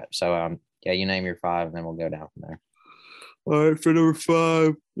right. So you name your five, and then we'll go down from there. All right, for number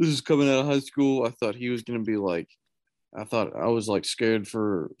five, this is coming out of high school. I thought he was gonna be I thought I was scared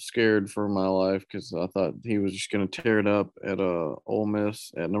for my life because I thought he was just gonna tear it up at Ole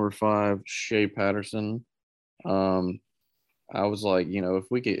Miss at number five, Shea Patterson. I was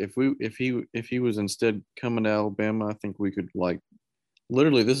if he was instead coming to Alabama, I think we could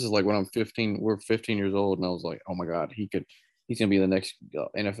literally this is when I'm 15. We're 15 years old, and I was like, oh my god, he's gonna be the next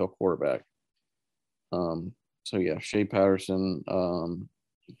NFL quarterback. So yeah, Shea Patterson.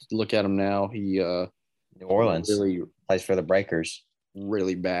 Look at him now. He New Orleans really plays for the Breakers.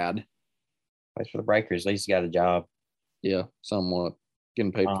 Really bad. Plays for the Breakers. At least he got a job. Yeah, somewhat.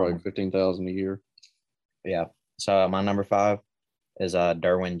 Getting paid probably $15,000 a year. Yeah. So my number five is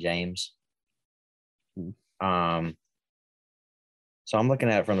Derwin James. So I'm looking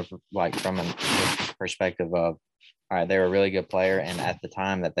at it from the perspective of, all right, they were a really good player, and at the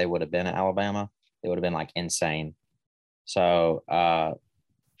time that they would have been at Alabama, it would have been insane. So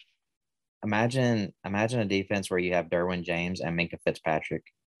imagine a defense where you have Derwin James and Minka Fitzpatrick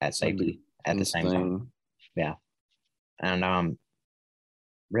at safety at the same time. Yeah. And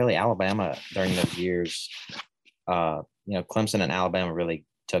really Alabama during those years, Clemson and Alabama really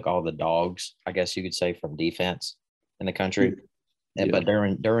took all the dogs, I guess you could say, from defense in the country. Yeah. But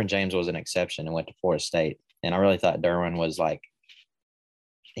Derwin James was an exception and went to Florida State. And I really thought Derwin was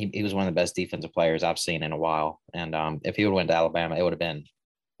he was one of the best defensive players I've seen in a while. And if he would have went to Alabama, it would have been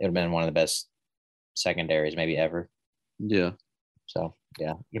one of the best secondaries maybe ever. Yeah. So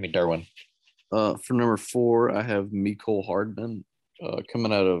yeah, give me Derwin. For number four, I have Mecole Hardman.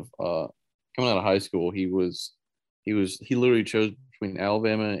 Coming out of high school, he literally chose between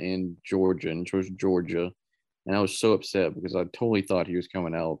Alabama and Georgia, and chose Georgia. And I was so upset because I totally thought he was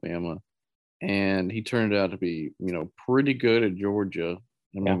coming to Alabama, and he turned out to be pretty good at Georgia.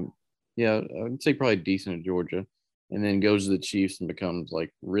 I mean, I would say probably decent at Georgia, and then goes to the Chiefs and becomes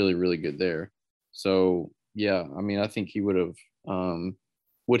really, really good there. So yeah, I mean, I think he would have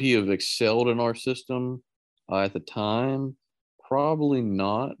would he have excelled in our system at the time? Probably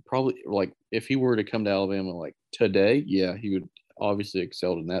not. Probably if he were to come to Alabama today, yeah, he would obviously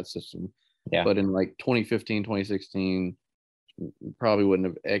excelled in that system. Yeah. But in 2015, 2016, probably wouldn't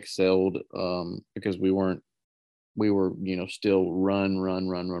have excelled because we were still run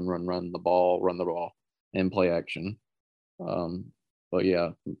the ball and play action. But yeah,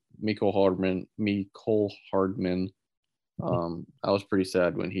 Mecole Hardman. I was pretty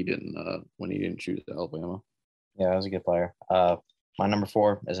sad when he didn't choose Alabama. Yeah, that was a good player. My number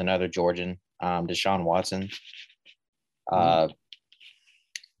four is another Georgian, Deshaun Watson.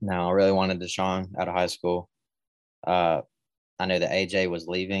 Now I really wanted Deshaun out of high school. I knew that AJ was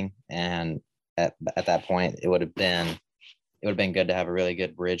leaving, and at that point, it would have been good to have a really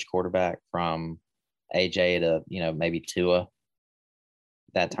good bridge quarterback from AJ to maybe Tua.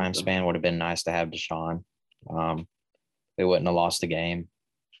 That time span would have been nice to have Deshaun. We wouldn't have lost the game.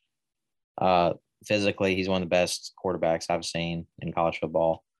 Physically, he's one of the best quarterbacks I've seen in college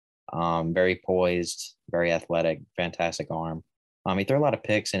football. Very poised, very athletic, fantastic arm. He threw a lot of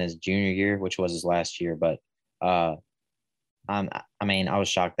picks in his junior year, which was his last year, but I was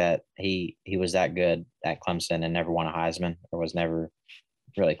shocked that he was that good at Clemson and never won a Heisman, or was never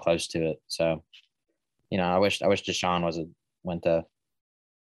really close to it. So, I wish Deshaun went to.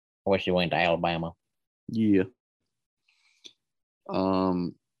 I wish he went to Alabama. Yeah.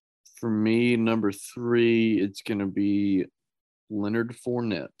 For me, number 3, it's gonna be Leonard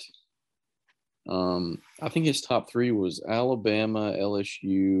Fournette. I think his top 3 was Alabama,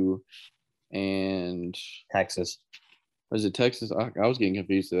 LSU, and Texas. was it Texas? I was getting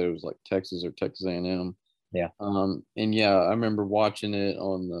confused that it was like Texas or Texas A&M. Yeah. And yeah, I remember watching it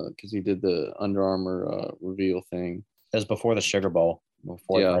because he did the Under Armour reveal thing. It was before the Sugar Bowl,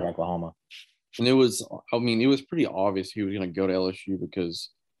 before Yeah. he played Oklahoma. And it was pretty obvious he was going to go to LSU because,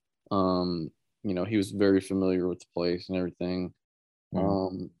 he was very familiar with the place and everything.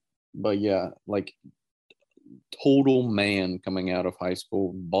 Mm. But yeah, like total man coming out of high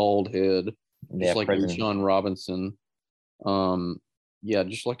school, bald head, just like prison. Sean Robinson. Yeah,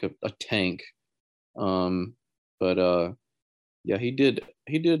 just like a tank. But yeah, he did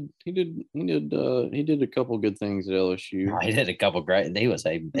a couple good things at LSU. Oh, he did a couple great. He was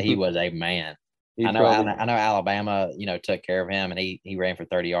a man. I know Alabama, took care of him and he ran for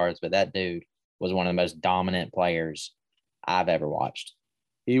 30 yards, but that dude was one of the most dominant players I've ever watched.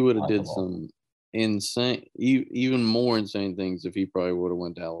 He would have did some insane, even more insane things if he probably would have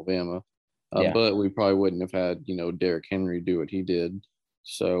went to Alabama. Yeah. But we probably wouldn't have had, Derrick Henry do what he did.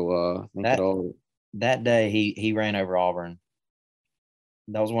 So that day he ran over Auburn.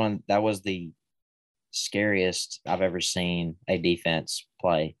 That was the scariest I've ever seen a defense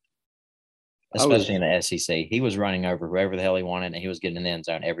play, especially in the SEC. He was running over whoever the hell he wanted, and he was getting in the end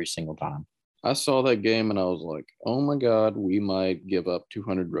zone every single time. I saw that game and I was like, oh my God, we might give up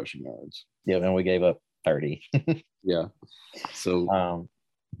 200 rushing yards. Yeah, and we gave up 30. Yeah. So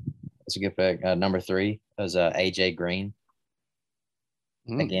it's a good pick. Number 3 was AJ Green.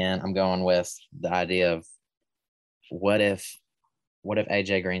 Again, I'm going with the idea of what if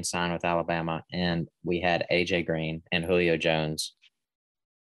AJ Green signed with Alabama and we had AJ Green and Julio Jones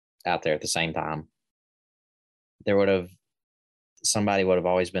out there at the same time? Somebody would have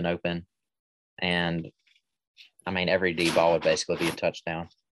always been open. And I mean, every D ball would basically be a touchdown.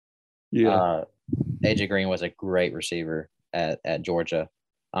 Yeah. AJ Green was a great receiver at Georgia.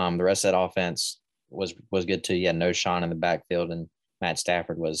 The rest of that offense was good too. You had no Sean in the backfield, and Matt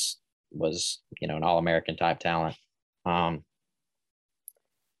Stafford was an All-American type talent. But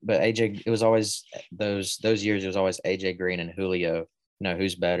AJ, it was always those years. It was always AJ Green and Julio.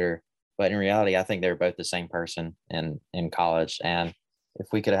 Who's better? But in reality, I think they were both the same person in college. And if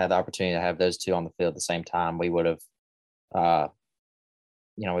we could have had the opportunity to have those two on the field at the same time, we would have, broke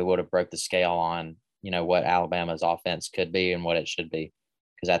the scale on what Alabama's offense could be and what it should be.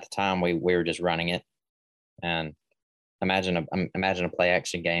 Because at the time we were just running it. And imagine a play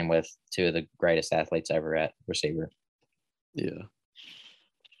action game with two of the greatest athletes ever at receiver. Yeah.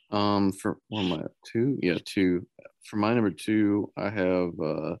 For one of my 2, 2. For my number 2, I have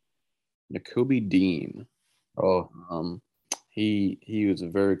Nakobe Dean. Oh, he was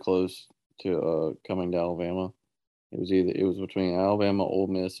very close to coming to Alabama. It was between Alabama, Ole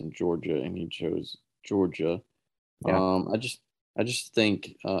Miss, and Georgia, and he chose Georgia. Yeah. I just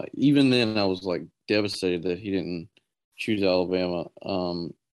think even then I was like devastated that he didn't choose Alabama.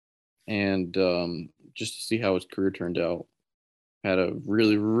 And just to see how his career turned out, had a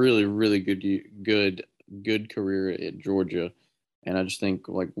really, really, really good career at Georgia. And I just think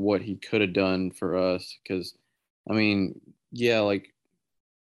like what he could have done for us, because I mean, yeah, like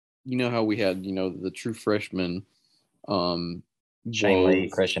how we had the true freshman, Shane Lee,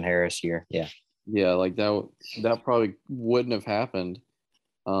 Christian Harris year, yeah, like that probably wouldn't have happened.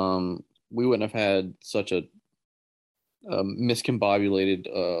 We wouldn't have had such a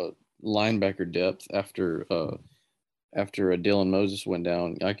miscombobulated linebacker depth after Dylan Moses went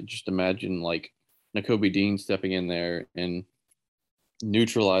down. I could just imagine like Nakobe Dean stepping in there and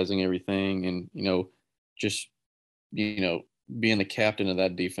neutralizing everything, and just being the captain of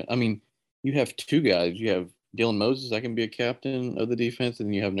that defense. I mean, you have 2 guys. You have Dylan Moses that can be a captain of the defense,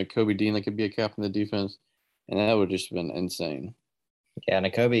 and you have Nakobe Dean that can be a captain of the defense, and that would just been insane. Yeah,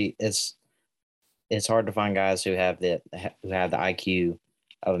 Nakobe, it's hard to find guys who have the IQ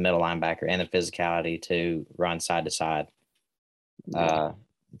of a middle linebacker and the physicality to run side to side,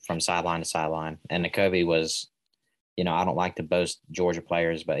 from sideline to sideline. And Nakobe was, I don't like to boast Georgia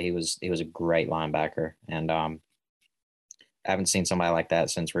players, but he was a great linebacker, and I haven't seen somebody like that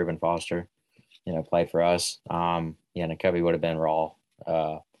since Reuben Foster, played for us. Nakobe would have been raw.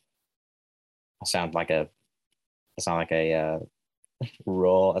 I sound like a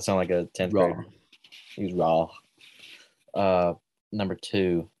raw. I sound like a 10th grader. He was raw. Number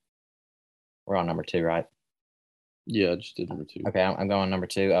 2. We're on number 2, right? Yeah, I just did number 2. Okay, I'm going number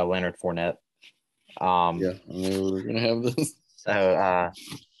 2. Leonard Fournette. Yeah, I knew we were gonna have this. So,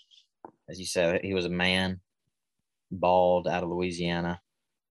 as you said, he was a man, bald, out of Louisiana.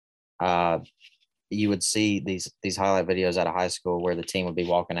 You would see these highlight videos out of high school where the team would be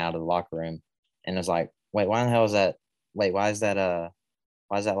walking out of the locker room, and it's like, wait, why in the hell is that? Wait, why is that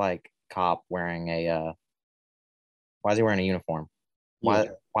like cop wearing a? Why is he wearing a uniform? Yeah.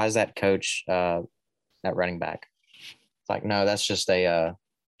 Why is that coach that running back? It's like, no, that's just a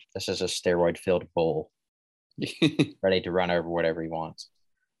steroid filled bull ready to run over whatever he wants.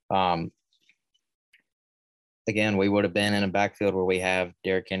 Again, we would have been in a backfield where we have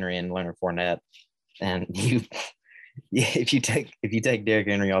Derrick Henry and Leonard Fournette, and if you take Derrick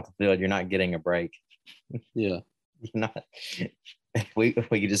Henry off the field, you're not getting a break. Yeah. You're not. If we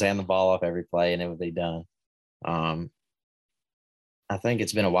could just hand the ball off every play and it would be done. I think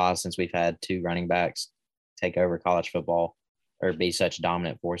it's been a while since we've had 2 running backs take over college football or be such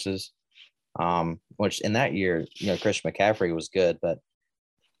dominant forces. Which in that year, Christian McCaffrey was good, but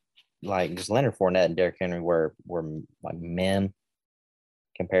like just Leonard Fournette and Derrick Henry were like men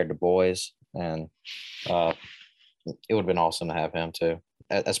compared to boys, and it would have been awesome to have him too,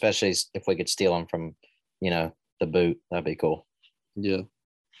 especially if we could steal him from the boot. That'd be cool. Yeah.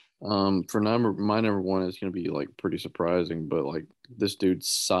 For my number 1 is gonna be like pretty surprising, but like this dude's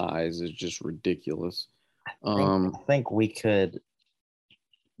size is just ridiculous. I think we could.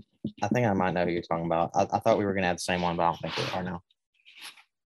 I think I might know who you're talking about. I thought we were gonna have the same one, but I don't think we are now.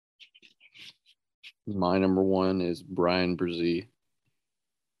 My number 1 is Brian Brzee.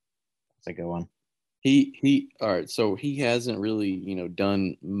 That's a good one. He all right, so he hasn't really,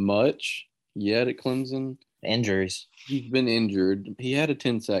 done much yet at Clemson. Injuries. He's been injured. He had a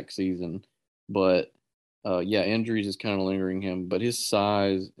 10-sack season, but injuries is kind of lingering him. But his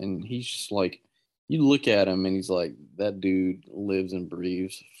size, and he's just like, you look at him and he's like, that dude lives and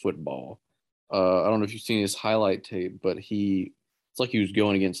breathes football. I don't know if you've seen his highlight tape, but it's like he was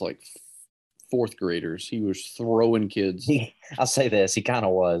going against like 4th graders. He was throwing kids. I'll say this, he kind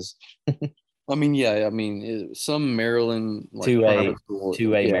of was. I mean, yeah, some Maryland like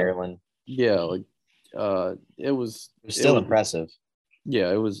 2A Maryland. Yeah, like it was still impressive.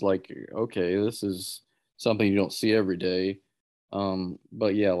 Yeah, it was like, okay, this is something you don't see every day.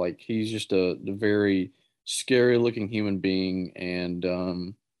 But yeah, like he's just a very scary looking human being,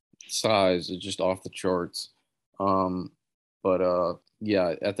 and size is just off the charts. But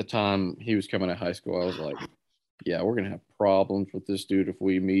yeah, at the time he was coming to high school, I was like, yeah, we're gonna have problems with this dude if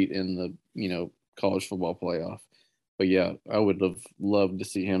we meet in the college football playoff. But yeah, I would have loved to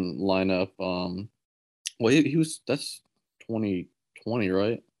see him line up. Well, that's 2020,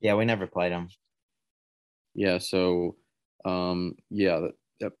 right? Yeah, we never played him. Yeah, so yeah,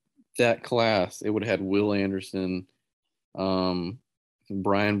 that class, it would have had Will Anderson, Brian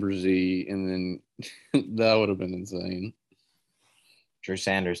Brzee, and then that would have been insane. Drew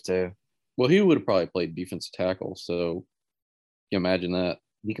Sanders too. Well, he would have probably played defensive tackle, so you imagine that.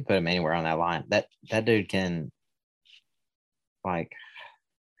 You could put him anywhere on that line. That dude can, like,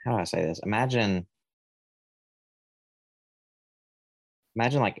 how do I say this? Imagine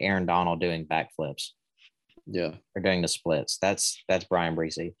like Aaron Donald doing backflips. Yeah. Or doing the splits. That's Brian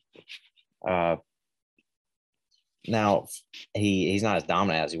Brzee. Now he's not as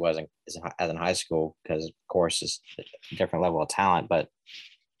dominant as he was as in high school, because of course it's a different level of talent. But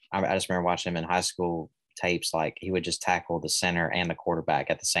I just remember watching him in high school tapes. Like he would just tackle the center and the quarterback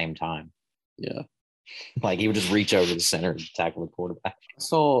at the same time. Yeah. Like he would just reach over the center and tackle the quarterback. I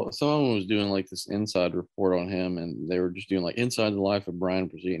saw someone was doing like this inside report on him, and they were just doing like inside the life of Brian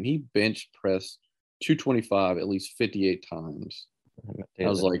Brzee, and he bench pressed 225 at least 58 times. I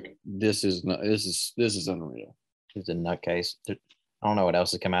was like, this is unreal. He's a nutcase. I don't know what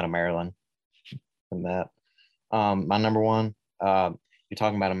else has come out of Maryland from that. My number 1, you're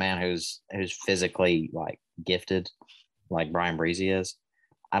talking about a man who's physically like gifted, like Brian Brzee is.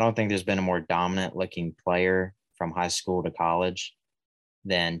 I don't think there's been a more dominant looking player from high school to college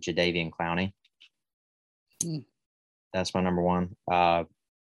than Jadeveon Clowney. That's my number 1.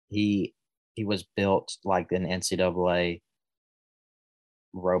 He was built like an NCAA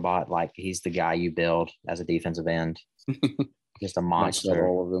robot. Like he's the guy you build as a defensive end. Just a monster.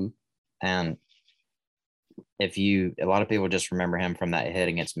 All of them. And a lot of people just remember him from that hit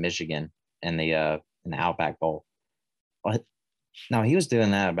against Michigan in the Outback Bowl. But no, he was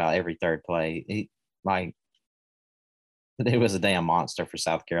doing that about every third play. It was a damn monster for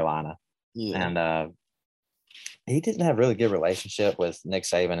South Carolina. Yeah. And he didn't have a really good relationship with Nick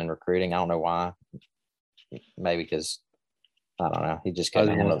Saban in recruiting. I don't know why. Maybe because, I don't know. He just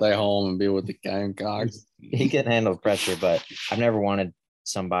couldn't stay home and be with the Gamecocks. he can handle pressure, but I've never wanted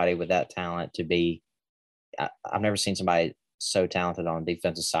somebody with that talent to be. I've never seen somebody so talented on the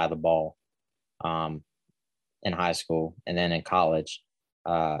defensive side of the ball, in high school and then in college.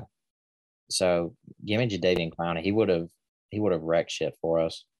 So give me Jadeveon Clowney. He would have wrecked shit for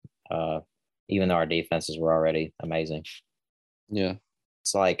us. Even though our defenses were already amazing. Yeah.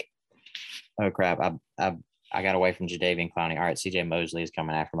 It's like, oh crap, I got away from Jadeveon Clowney. All right, CJ Mosley is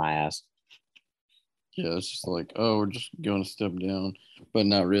coming after my ass. Yeah, it's just like, oh, we're just going a step down, but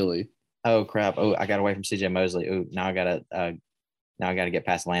not really. Oh crap. Oh, I got away from CJ Mosley. Oh, now I gotta get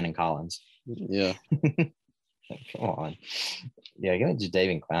past Landon Collins. Yeah. Come on. Yeah, give me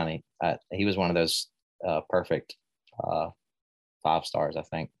Jadeveon Clowney. He was one of those perfect 5 stars, I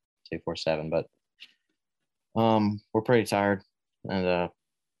think, 247. But we're pretty tired, and I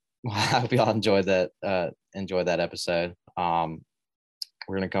hope y'all enjoyed that episode.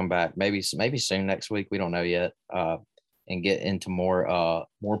 We're gonna come back maybe soon next week. We don't know yet, and get into more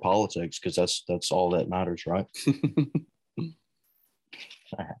politics, because that's all that matters, right?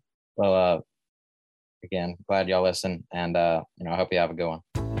 All right. Well, again, glad y'all listen, and I hope you have a good one.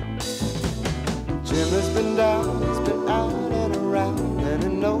 Jim has been down, he's been out and around, and he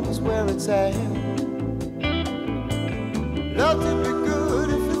knows where it's at. Loved to be good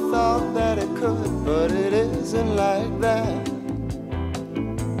if he thought that it could, but it isn't like that.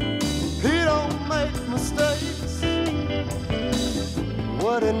 He don't make mistakes.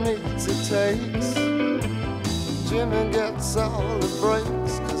 What it needs, it takes. Jimmy gets all the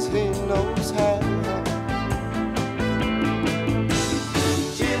breaks, 'cause he knows how.